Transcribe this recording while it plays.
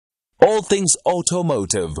All things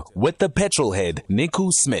automotive with the Petrolhead, Nico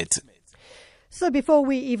Smit. So before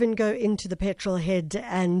we even go into the Petrolhead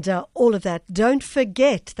and all of that, don't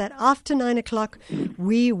forget that after 9 o'clock,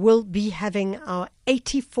 we will be having our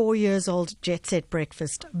 84 years old Jet Set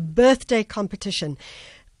Breakfast birthday competition,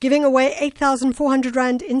 giving away 8,400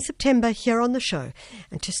 Rand in September here on the show.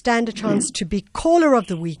 And to stand a chance to be caller of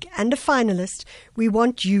the week and a finalist, we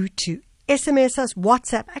want you to SMS us,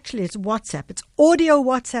 WhatsApp. Actually, it's WhatsApp. It's audio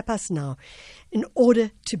WhatsApp us now in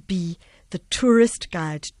order to be the tourist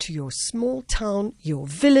guide to your small town, your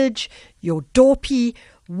village, your dorpie.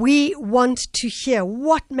 We want to hear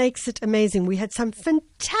what makes it amazing. We had some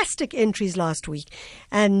fantastic entries last week,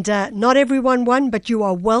 and not everyone won, but you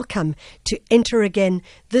are welcome to enter again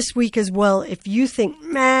this week as well if you think,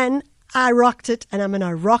 man, I rocked it and I'm going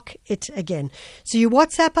to rock it again. So you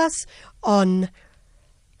WhatsApp us on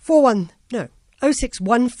 0614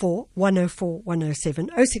 104 107,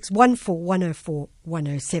 0614 104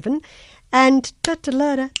 107, and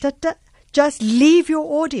just leave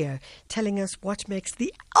your audio telling us what makes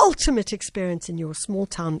the ultimate experience in your small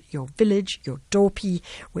town, your village, your dorpie,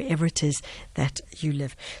 wherever it is that you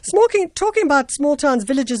live. Talking about small towns,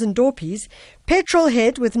 villages and dorpies,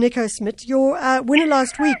 Petrolhead with Nico Smit, your winner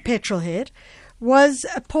last week, Petrolhead, was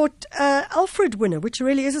a Port Alfred winner, which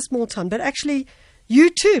really is a small town, but actually you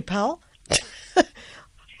too, pal.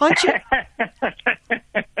 Aren't you?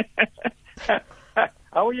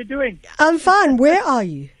 How are you doing? I'm fine. Where are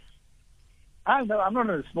you? I'm not in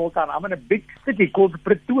a small town. I'm in a big city called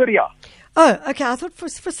Pretoria. Oh, okay. I thought for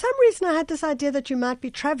some reason I had this idea that you might be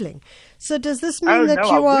traveling. So does this mean that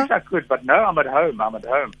you I are... wish I could, but no, I'm at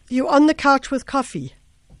home. You're on the couch with coffee?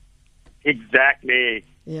 Exactly.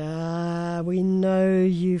 Yeah, we know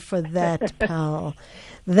you for that, pal.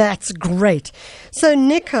 That's great. So,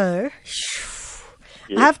 Nico...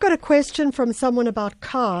 I've got a question from someone about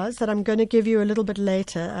cars that I'm going to give you a little bit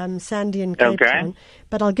later, Sandy in Cape Town.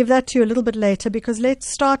 But I'll give that to you a little bit later because let's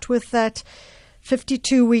start with that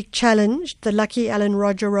 52-week challenge. The Lucky, Alan,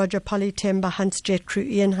 Roger, Polly, Temba, Hans, Jet Crew,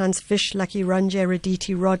 Ian, Hans, Fish, Lucky, Ranja,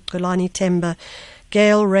 Raditi, Rod, Golani, Temba,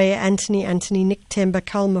 Gail, Ray, Anthony, Nick, Temba,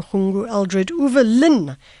 Kal, Mahungu, Eldred, Uwe,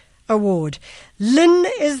 Lynn Award. Lynn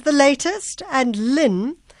is the latest, and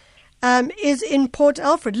Lynn is in Port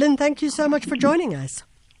Alfred. Lynn, thank you so much for joining us.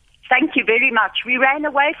 Thank you very much. We ran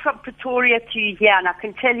away from Pretoria to here, and I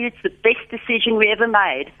can tell you it's the best decision we ever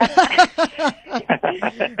made.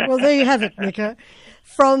 Well, there you have it, Nico.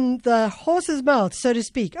 From the horse's mouth, so to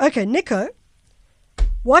speak. Okay, Nico,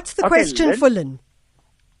 what's the question Lynn? for Lynn?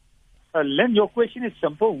 Lynn, your question is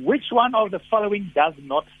simple. Which one of the following does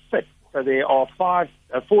not fit? So there are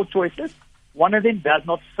four choices. One of them does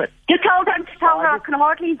not fit. Just hold on, I can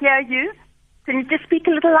hardly hear you. Can you just speak a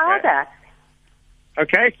little louder?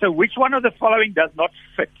 Okay, so which one of the following does not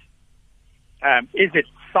fit? Is it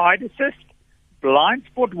side assist, blind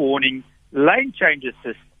spot warning, lane change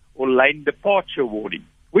assist, or lane departure warning?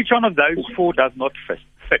 Which one of those four does not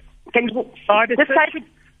fit? Can you side assist,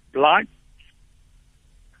 blind...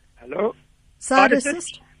 Hello? Side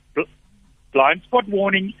assist? Blind spot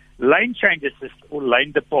warning, lane change assist, or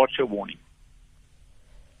lane departure warning?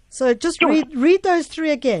 So just read those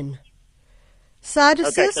three again. Side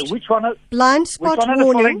assist, so which one blind spot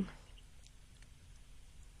warning.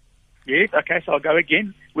 Yes, okay, so I'll go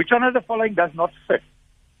again. Which one of the following does not fit?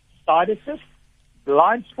 Side assist,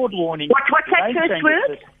 blind spot warning. What's that first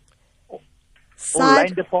word? Or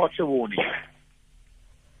lane departure warning.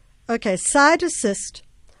 Okay, side assist,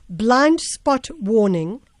 blind spot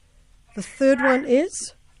warning. The third one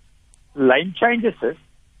is? Lane change assist.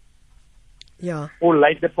 Yeah. Or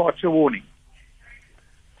lane departure warning.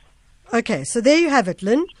 Okay, so there you have it,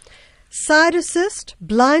 Lynn. Side assist,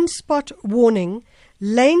 blind spot warning,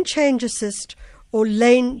 lane change assist, or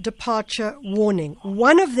lane departure warning.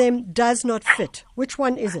 One of them does not fit. Which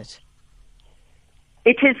one is it?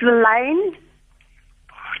 It is the lane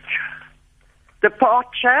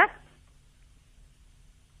departure.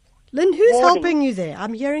 Lynn, who's warning. helping you there?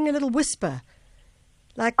 I'm hearing a little whisper.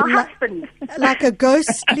 My husband. Like a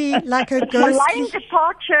ghostly... Lane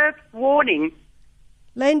departure warning.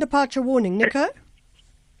 Lane departure warning. Nico?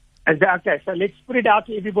 Okay, so let's put it out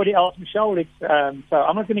to everybody else. Michelle, so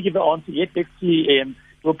I'm not going to give the answer yet. Let's see.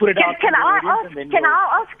 We'll put it out. Can I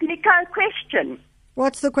ask Nico a question?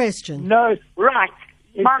 What's the question? No. Right.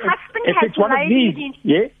 My husband has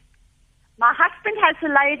a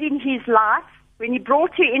lady in his life. When he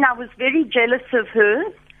brought her in, I was very jealous of her.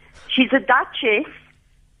 She's a Duchess.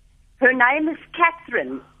 Her name is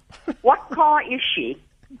Catherine. What car is she?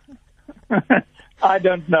 I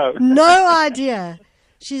don't know. No idea.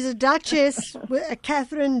 She's a Duchess, a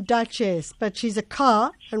Catherine Duchess, but she's a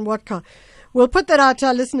car. And what car? We'll put that out to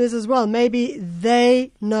our listeners as well. Maybe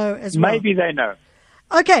they know as well. Maybe they know.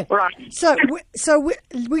 Okay. All right. So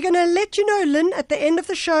we're going to let you know, Lynn, at the end of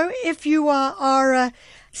the show, if you are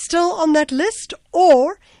still on that list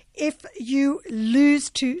or if you lose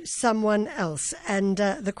to someone else. And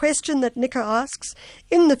the question that Nico asks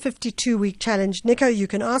in the 52-week challenge, Nico, you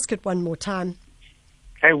can ask it one more time.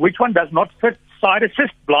 Okay, which one does not fit side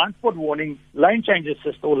assist, blind spot warning, lane change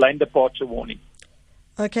assist, or lane departure warning?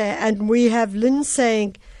 Okay, and we have Lynn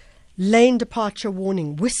saying lane departure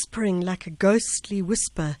warning, whispering like a ghostly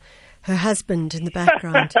whisper, her husband in the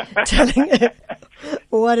background telling her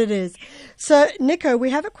what it is. So, Nico, we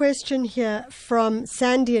have a question here from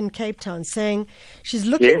Sandy in Cape Town saying she's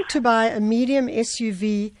looking to buy a medium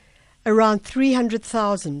SUV around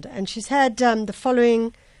 300,000, and she's had the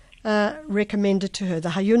following recommended to her: the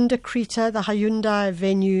Hyundai Creta, the Hyundai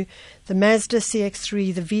Venue, the Mazda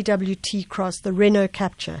CX-3, the VW T-Cross, the Renault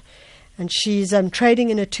Captur. And she's trading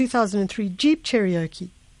in a 2003 Jeep Cherokee.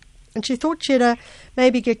 And she thought she'd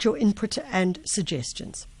maybe get your input and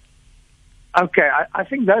suggestions. Okay, I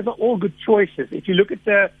think those are all good choices. If you look at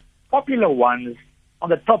the popular ones, on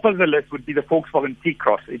the top of the list would be the Volkswagen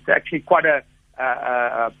T-Cross. It's actually quite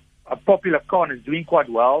a popular car and is doing quite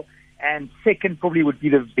well. And second probably would be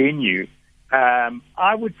the Venue.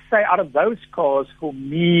 I would say out of those cars, for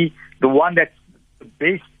me, the one that's the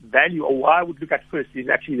best value, or I would look at first, is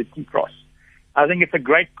actually the T-Cross. I think it's a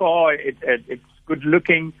great car. It's good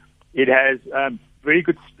looking. It has very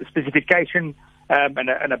good specification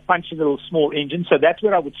and a punchy little small engine. So that's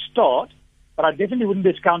where I would start. But I definitely wouldn't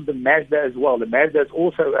discount the Mazda as well. The Mazda is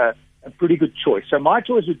also a pretty good choice. So my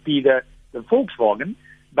choice would be the Volkswagen.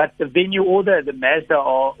 But the Venue or the Mazda,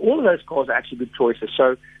 all of those cars are actually good choices.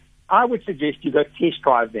 So I would suggest you go test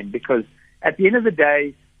drive them, because at the end of the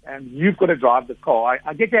day, you've got to drive the car.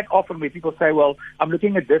 I get that often where people say, well, I'm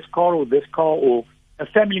looking at this car, or a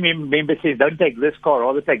family member says, don't take this car,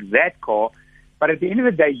 rather take that car. But at the end of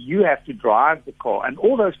the day, you have to drive the car. And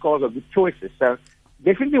all those cars are good choices. So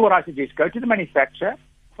definitely what I suggest, go to the manufacturer,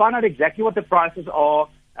 find out exactly what the prices are,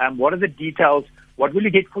 what are the details, what will you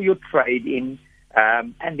get for your trade-in,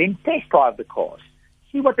 and then test drive the cars.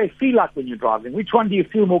 See what they feel like when you drive them. Which one do you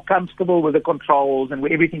feel more comfortable with, the controls and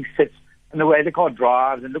where everything sits and the way the car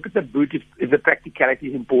drives, and look at the boot if the practicality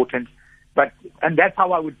is important. And that's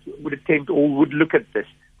how I would attempt or would look at this,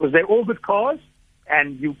 because they're all good cars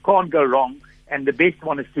and you can't go wrong. And the best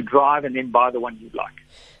one is to drive and then buy the one you like.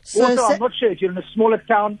 So, I'm not sure if you're in a smaller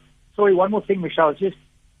town. Sorry, one more thing, Michelle. Just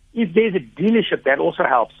if there's a dealership, that also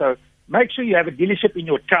helps. So make sure you have a dealership in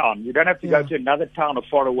your town. You don't have to go to another town or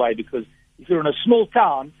far away, because if you're in a small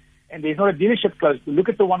town and there's not a dealership close, look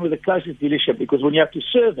at the one with the closest dealership, because when you have to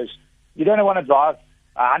service, you don't want to drive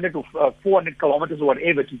 100 or 400 kilometers or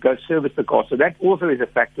whatever to go service the car. So that also is a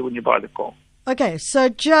factor when you buy the car. Okay, so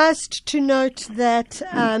just to note that,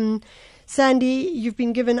 Sandy, you've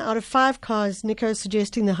been given out of 5 cars, Nico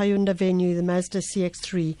suggesting the Hyundai Venue, the Mazda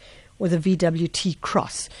CX-3, or the VW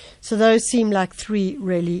T-Cross. So those seem like 3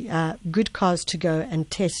 really good cars to go and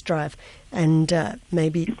test drive and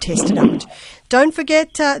maybe test it out. Don't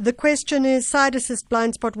forget, the question is side assist,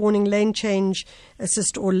 blind spot warning, lane change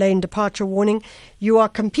assist, or lane departure warning. You are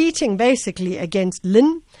competing basically against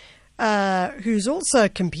Lynn, who's also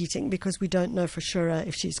competing because we don't know for sure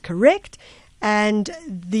if she's correct. And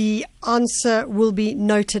the answer will be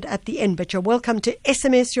noted at the end. But you're welcome to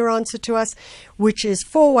SMS your answer to us, which is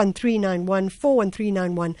 41391,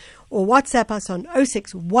 41391, or WhatsApp us on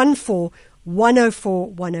 0614 104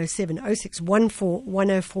 107, 0614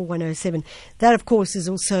 104 107. That, of course, is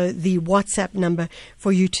also the WhatsApp number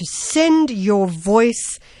for you to send your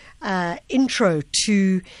voice intro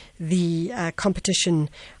to the competition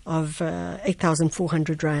of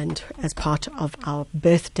 8,400 Rand as part of our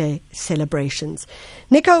birthday celebrations.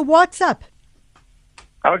 Nico, what's up?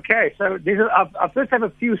 Okay, so I first have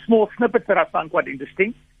a few small snippets that I found quite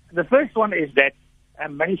interesting. The first one is that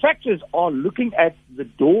manufacturers are looking at the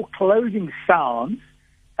door closing sounds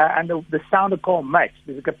and the sound a car makes,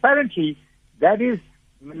 because apparently that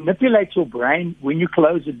manipulates your brain when you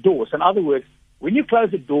close a door. So in other words, when you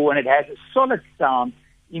close a door and it has a solid sound,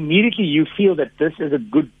 immediately you feel that this is a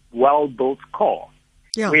good, well-built car.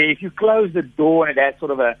 Yeah. Where if you close the door and it has sort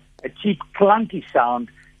of a cheap, clunky sound,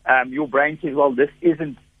 your brain says, well, this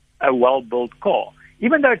isn't a well-built car.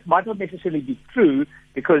 Even though it might not necessarily be true,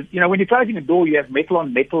 because, when you're closing a door, you have metal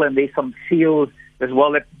on metal and there's some seals as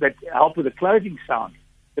well that help with the closing sound.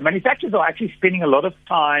 The manufacturers are actually spending a lot of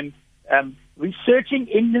time researching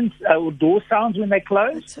engines or door sounds when they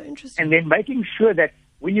close. That's so interesting. And then making sure that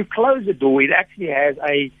when you close the door, it actually has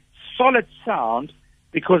a solid sound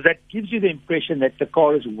because that gives you the impression that the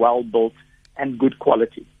car is well built and good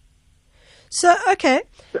quality. So, okay.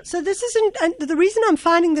 So this isn't, and the reason I'm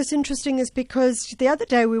finding this interesting is because the other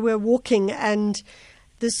day we were walking and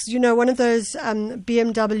this, one of those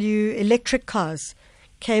BMW electric cars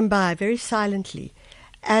came by very silently.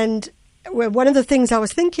 And one of the things I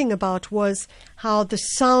was thinking about was how the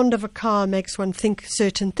sound of a car makes one think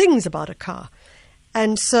certain things about a car.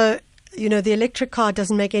 And so, the electric car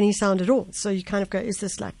doesn't make any sound at all. So you kind of go, is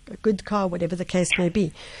this like a good car, whatever the case may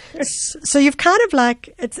be. So you've kind of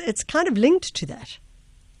it's kind of linked to that.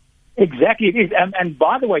 Exactly, it is. And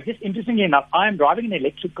by the way, just interestingly enough, I am driving an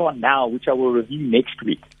electric car now, which I will review next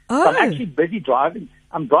week. Oh. So I'm actually busy driving.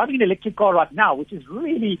 I'm driving an electric car right now, which is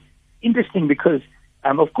really interesting because,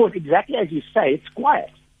 of course, exactly as you say, it's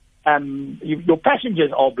quiet. Your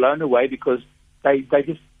passengers are blown away because they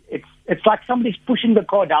just, it's like somebody's pushing the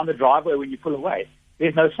car down the driveway when you pull away.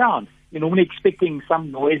 There's no sound. You're normally expecting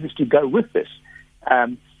some noises to go with this.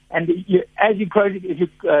 As you're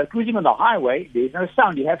cruising on the highway, there's no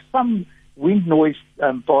sound. You have some wind noise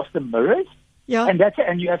past the mirrors, and that's it.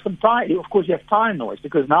 And you have some tire. Of course, you have tire noise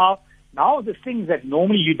because now the things that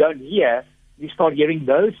normally you don't hear, you start hearing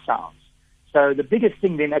those sounds. So the biggest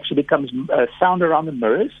thing then actually becomes sound around the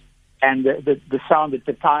mirrors and the sound that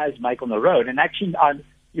the tires make on the road. And actually,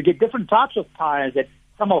 you get different types of tires that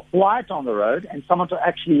some are quiet on the road and some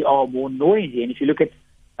actually are more noisy. And if you look at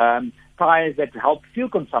tires that help fuel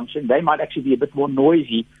consumption, they might actually be a bit more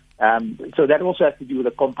noisy. So that also has to do with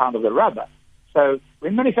the compound of the rubber. So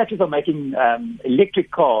when manufacturers are making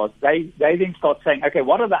electric cars, they then start saying, okay,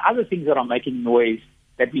 what are the other things that are making noise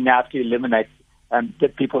that we now have to eliminate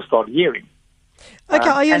that people start hearing? Okay,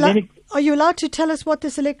 are you allowed to tell us what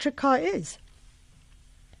this electric car is?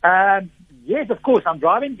 Yes, of course. I'm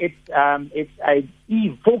driving. It's a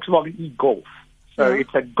Volkswagen e-Golf. So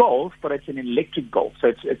it's a Golf, but it's an electric Golf. So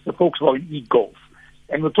it's the Volkswagen e-Golf.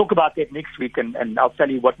 And we'll talk about that next week, and I'll tell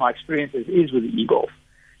you what my experience is with the e-Golf.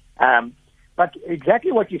 But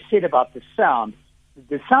exactly what you said about the sound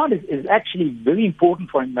is actually very important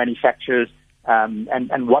for manufacturers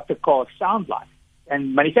and what the cars sound like.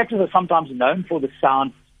 And manufacturers are sometimes known for the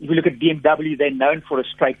sound. If you look at BMW, they're known for a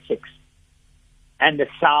straight six and the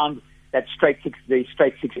sound that the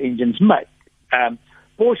straight six engines make.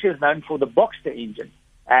 Porsche is known for the Boxster engine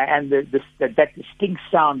and that distinct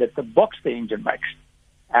sound that the Boxster engine makes.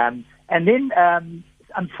 And then,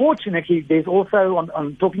 unfortunately, there's also,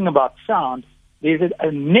 on talking about sound, there's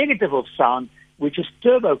a negative of sound, which is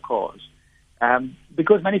turbo cars.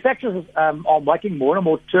 Because manufacturers are making more and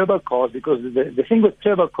more turbo cars because the thing with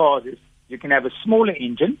turbo cars is you can have a smaller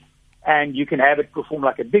engine and you can have it perform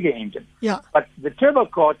like a bigger engine. Yeah. But the turbo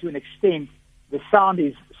car, to an extent, the sound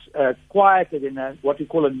is quieter than what we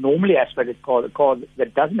call a normally aspirated car, a car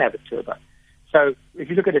that doesn't have a turbo. So if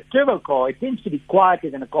you look at a turbo car, it tends to be quieter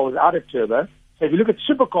than a car without a turbo. So if you look at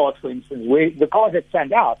supercars, for instance, where the cars that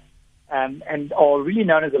stand out and are really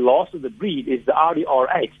known as the last of the breed is the Audi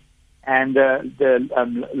R8 and the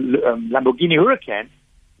Lamborghini Huracan,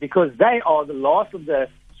 because they are the last of the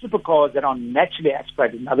supercars that are naturally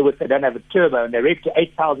aspirated. In other words, they don't have a turbo and they rev to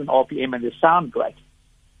 8,000 RPM and they sound great.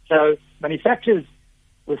 So manufacturers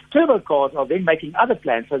with turbo cars are then making other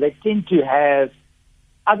plans, so they tend to have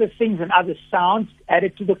other things and other sounds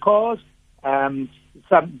added to the cars.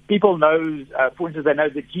 Some people know, for instance, they know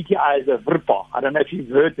the GTI is a Vrpa. I don't know if you've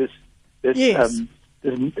heard this. Yes. So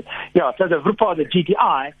the Vrpa, the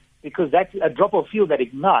GTI, because that's a drop of fuel that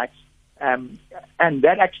ignites, and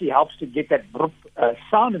that actually helps to get that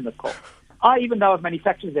sound in the car. I even know of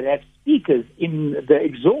manufacturers that have speakers in the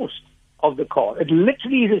exhaust of the car. It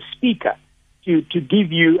literally is a speaker to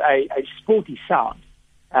give you a sporty sound.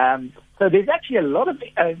 So there's actually a lot of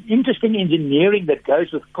interesting engineering that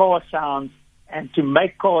goes with car sounds and to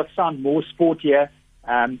make cars sound more sportier.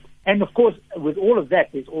 And of course, with all of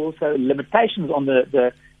that, there's also limitations on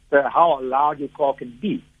the how loud your car can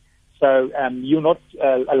be. So you're not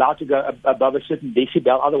allowed to go above a certain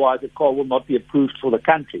decibel, otherwise the car will not be approved for the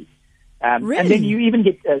country. Really? And then you even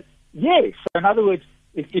get, yes. So in other words,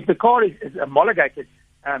 if the car is homologated,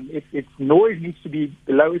 its noise needs to be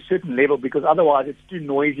below a certain level because otherwise it's too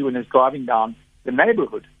noisy when it's driving down the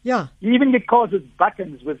neighborhood. Yeah. You even get cars with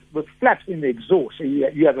buttons with flaps in the exhaust. So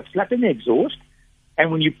you have a flap in the exhaust,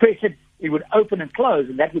 and when you press it, it would open and close,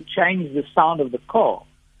 and that would change the sound of the car.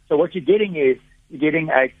 So what you're getting is you're getting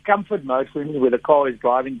a comfort mode, for instance, where the car is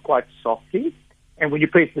driving quite softly, and when you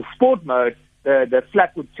press the sport mode, the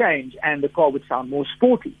flap would change and the car would sound more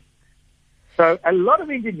sporty. So a lot of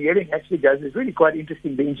engineering actually goes, it's really quite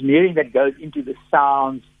interesting, the engineering that goes into the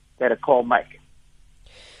sounds that a car makes.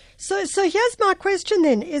 So here's my question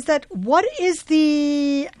then: is that what is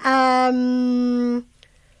the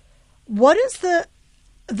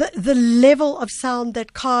level of sound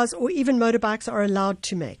that cars or even motorbikes are allowed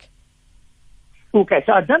to make? Okay,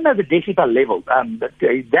 so I don't know the decibel level, but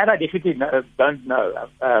that I definitely don't know.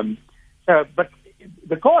 But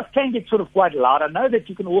the cars can get sort of quite loud. I know that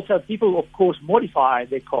you can also, people of course modify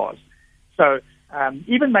their cars. So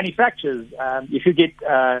even manufacturers, if you get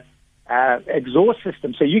exhaust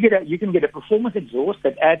system, so you can get a performance exhaust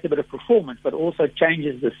that adds a bit of performance, but also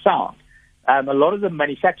changes the sound. A lot of the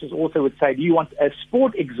manufacturers also would say, do you want a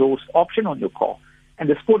sport exhaust option on your car? And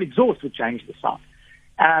the sport exhaust would change the sound.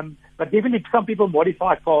 But definitely some people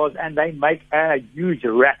modify cars and they make a huge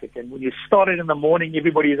racket. And when you start it in the morning,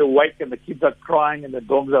 everybody is awake and the kids are crying and the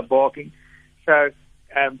dogs are barking. So,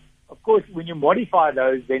 of course, when you modify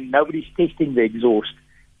those, then nobody's testing the exhaust.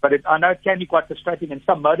 But I know it can be quite frustrating. And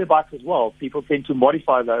some motorbikes as well, people tend to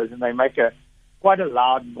modify those and they make quite a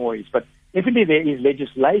loud noise. But definitely there is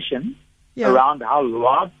legislation around how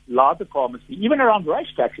loud the car must be, even around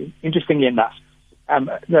racetracks, interestingly enough.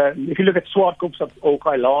 If you look at Swartkops or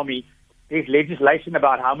Kailami, there's legislation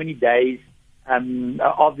about how many days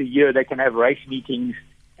of the year they can have race meetings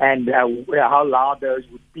and how loud those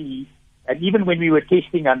would be. And even when we were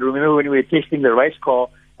testing, and remember when we were testing the race car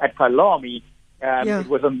at Kailami, it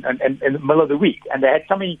was in the middle of the week, and they had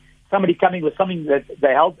somebody coming with something that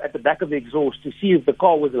they held at the back of the exhaust to see if the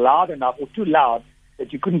car was loud enough or too loud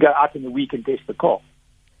that you couldn't go out in the week and test the car.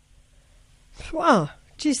 Wow.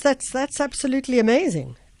 Geez, that's absolutely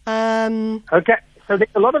amazing. Okay, so there's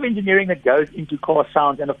a lot of engineering that goes into car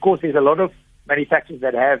sounds, and of course there's a lot of manufacturers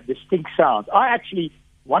that have distinct sounds.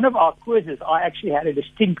 One of our quizzes, I actually had a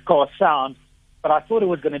distinct car sound, but I thought it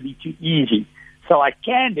was going to be too easy. So I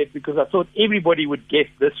canned it because I thought everybody would guess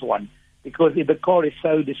this one because the car is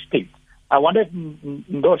so distinct. I wonder if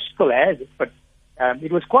Ndosh still has it, but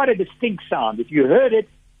it was quite a distinct sound. If you heard it,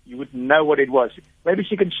 you would know what it was. Maybe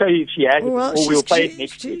she can show you if she has it, or we'll play it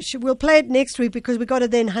next week. We'll play it next week because we've got to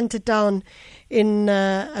then hunt it down in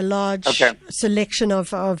a large selection of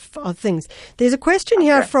things. There's a question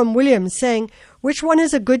here from William saying, which one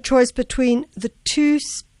is a good choice between the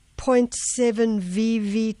 2.7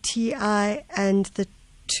 VVTi and the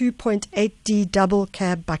 2.8D double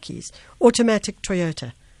cab buckies, automatic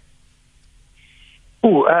Toyota?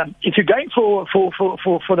 If you're going for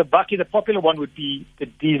the bucky, the popular one would be the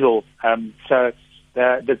diesel. So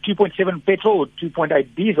the 2.7 petrol or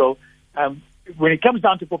 2.8 diesel. When it comes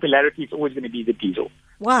down to popularity, it's always going to be the diesel.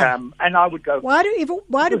 Why? And I would go. Why do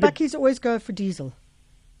buckies always go for diesel?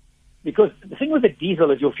 Because the thing with the diesel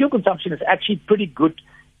is your fuel consumption is actually pretty good.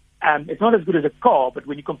 It's not as good as a car, but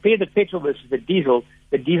when you compare the petrol versus the diesel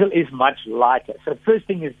is much lighter. So the first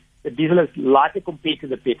thing is the diesel is lighter compared to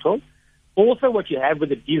the petrol. Also, what you have with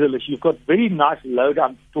the diesel is you've got very nice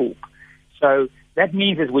load-down torque. So that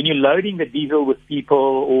means that when you're loading the diesel with people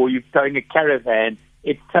or you're towing a caravan,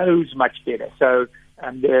 it tows much better. So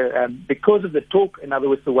because of the torque, in other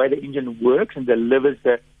words, the way the engine works and delivers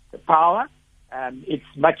the power, it's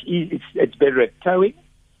much easier. It's better at towing,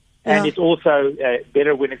 and it's also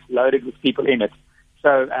better when it's loaded with people in it.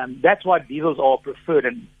 So that's why diesels are preferred.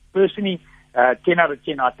 And personally, 10 out of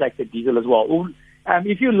 10, I take the diesel as well.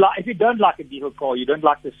 If you don't like a diesel car, you don't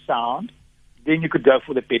like the sound, then you could go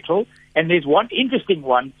for the petrol. And there's one interesting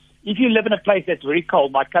one. If you live in a place that's very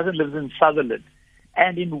cold, my cousin lives in Sutherland,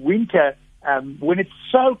 and in winter, when it's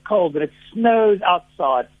so cold that it snows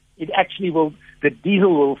outside, the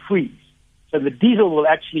diesel will freeze. So the diesel will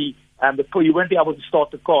actually, you won't be able to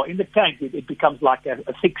start the car. In the tank, it becomes like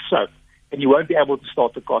a thick soap, and you won't be able to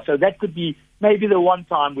start the car. So that could be maybe the one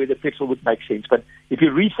time where the petrol would make sense. But if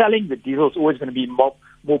you're reselling, the diesel is always going to be more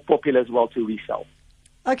popular as well to resell.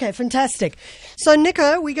 Okay, fantastic. So,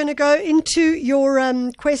 Nico, we're going to go into your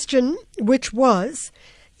question, which was,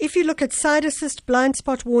 if you look at side assist, blind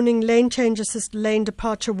spot warning, lane change assist, lane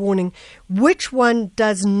departure warning, which one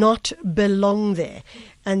does not belong there?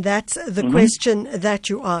 And that's the question that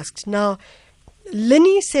you asked. Now,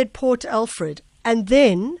 Linny said Port Alfred, and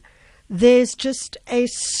then there's just a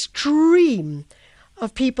stream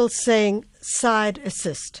of people saying side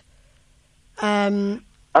assist.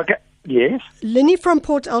 Okay, yes. Linny from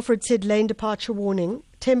Port Alfred said lane departure warning.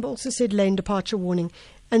 Temp also said lane departure warning.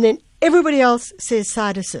 And then everybody else says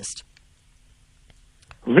side assist.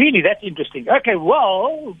 Really, that's interesting. Okay,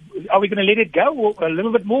 well, are we going to let it go a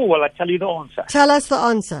little bit more while I tell you the answer? Tell us the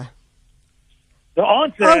answer. The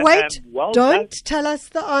answer... Oh, wait. Don't tell us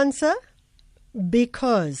the answer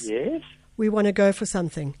because we want to go for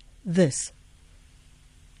something. This.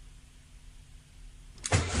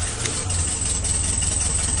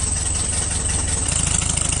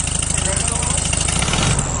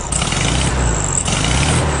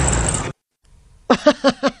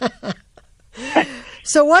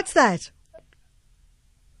 So what's that?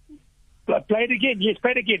 Play it again. Yes,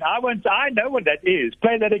 play it again. I know what that is.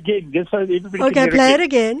 Play that again, just so everybody can Okay, hear play it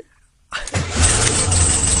again.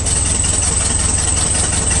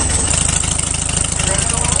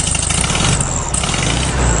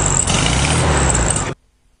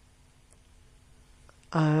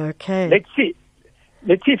 Okay.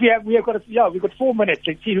 Let's see if we've got 4 minutes.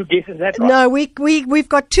 Let's see who guesses that right. No, we've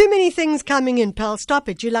got too many things coming in, pal. Stop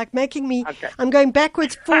it. You're like making me. Okay. I'm going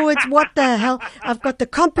backwards, forwards. What the hell? I've got the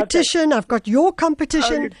competition. Okay. I've got your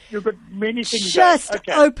competition. You've got many things. Just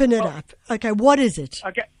open it up. Okay, what is it?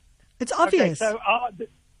 Okay. It's obvious. Okay, so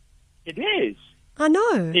it is. I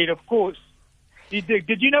know. It, of course. Did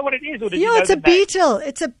you know what it is, or did you know it's a the name? beetle.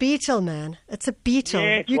 It's a beetle, man. It's a beetle.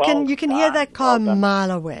 Yes, you can hear that car a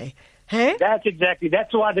mile away. Hey? That's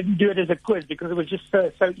why I didn't do it as a quiz, because it was just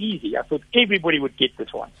so easy. I thought everybody would get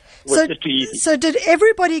this one. It was just too easy. So did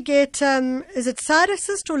everybody get, is it side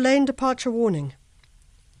assist or lane departure warning?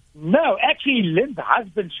 No, actually, Lynn's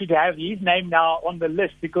husband should have his name now on the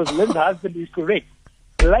list, because Lynn's husband is correct.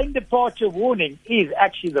 Lane departure warning is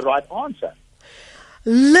actually the right answer.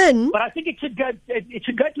 Lynn? But I think it should go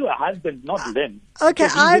to her husband, not Lynn. Okay,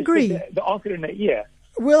 I agree. The answer in her ear.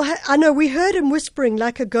 Well, I know, we heard him whispering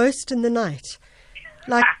like a ghost in the night.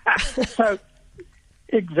 Like So,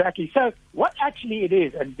 exactly. So, what actually it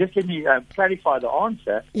is, and just let me clarify the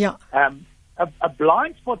answer. Yeah. A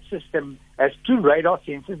blind spot system has two radar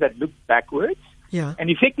sensors that look backwards. Yeah. And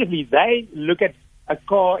effectively, they look at a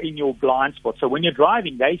car in your blind spot. So when you're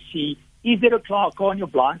driving, they see, is there a car in your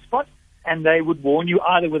blind spot? And they would warn you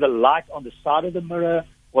either with a light on the side of the mirror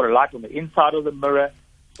or a light on the inside of the mirror.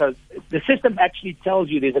 So the system actually tells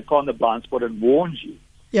you there's a car in the blind spot and warns you.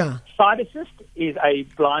 Yeah. Side assist is a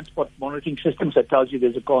blind spot monitoring system, so it tells you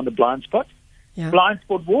there's a car in the blind spot. Yeah. Blind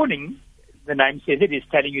spot warning, the name says it, is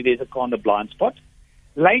telling you there's a car in the blind spot.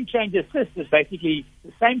 Lane change assist is basically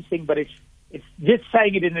the same thing, but it's just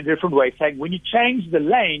saying it in a different way, saying when you change the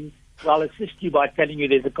lane, I'll assist you by telling you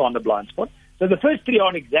there's a car in the blind spot. So the first three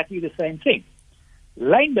aren't exactly the same thing.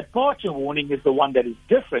 Lane departure warning is the one that is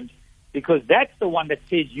different, because that's the one that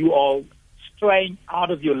says you are straying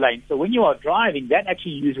out of your lane. So when you are driving, that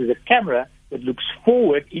actually uses a camera that looks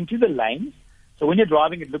forward into the lanes. So when you're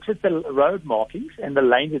driving, it looks at the road markings and the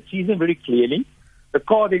lanes, it sees them very clearly. The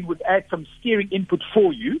car then would add some steering input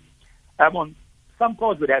for you. Some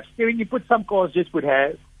cars would have steering input, some cars just would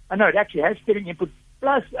have, it actually has steering input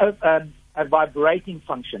plus a vibrating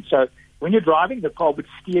function. So when you're driving, the car would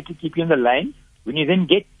steer to keep you in the lane. When you then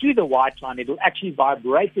get to the white line, it will actually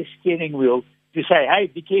vibrate the steering wheel to say, hey,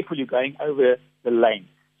 be careful, you're going over the lane.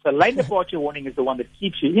 So lane departure warning is the one that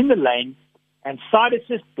keeps you in the lane, and side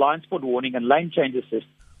assist, blind spot warning, and lane change assist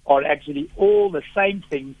are actually all the same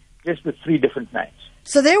thing, just with three different names.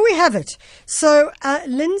 So there we have it. So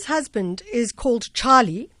Lynn's husband is called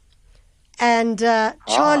Charlie, and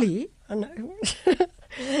Charlie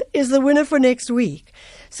is the winner for next week.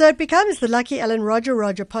 So it becomes the Lucky Ellen,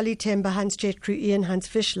 Roger, Polly, Temba, Hans, Jet Crew, Ian, Hans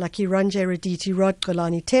Fish, Lucky, Ranjay, Raditi, Rod,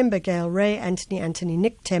 Golani, Temba, Gail, Ray, Anthony,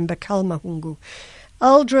 Nick, Temba, Kalma, Hungu,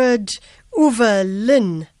 Aldred, Uwe,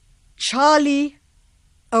 Lynn, Charlie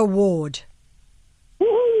Award.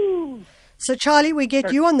 Woo-hoo! So, Charlie, we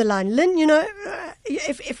get you on the line. Lynn,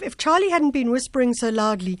 if Charlie hadn't been whispering so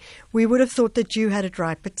loudly, we would have thought that you had it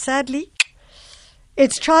right. But sadly,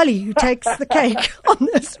 it's Charlie who takes the cake on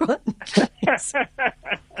this one.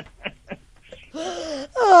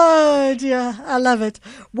 Oh, dear. I love it.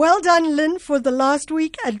 Well done, Lynn, for the last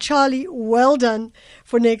week. And Charlie, well done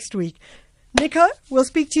for next week. Nico, we'll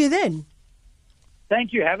speak to you then.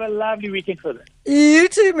 Thank you. Have a lovely weekend for them. You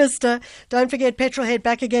too, mister. Don't forget, Petrolhead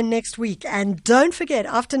back again next week. And don't forget,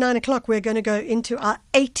 after 9 o'clock, we're going to go into our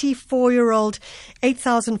 84-year-old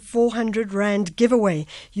 8,400 Rand giveaway.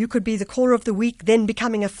 You could be the caller of the week, then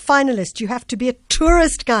becoming a finalist. You have to be a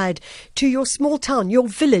tourist guide to your small town, your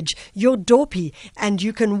village, your dorpie. And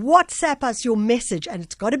you can WhatsApp us your message. And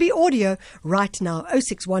it's got to be audio right now,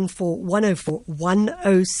 0614 104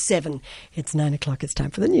 107. It's 9 o'clock. It's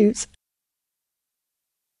time for the news.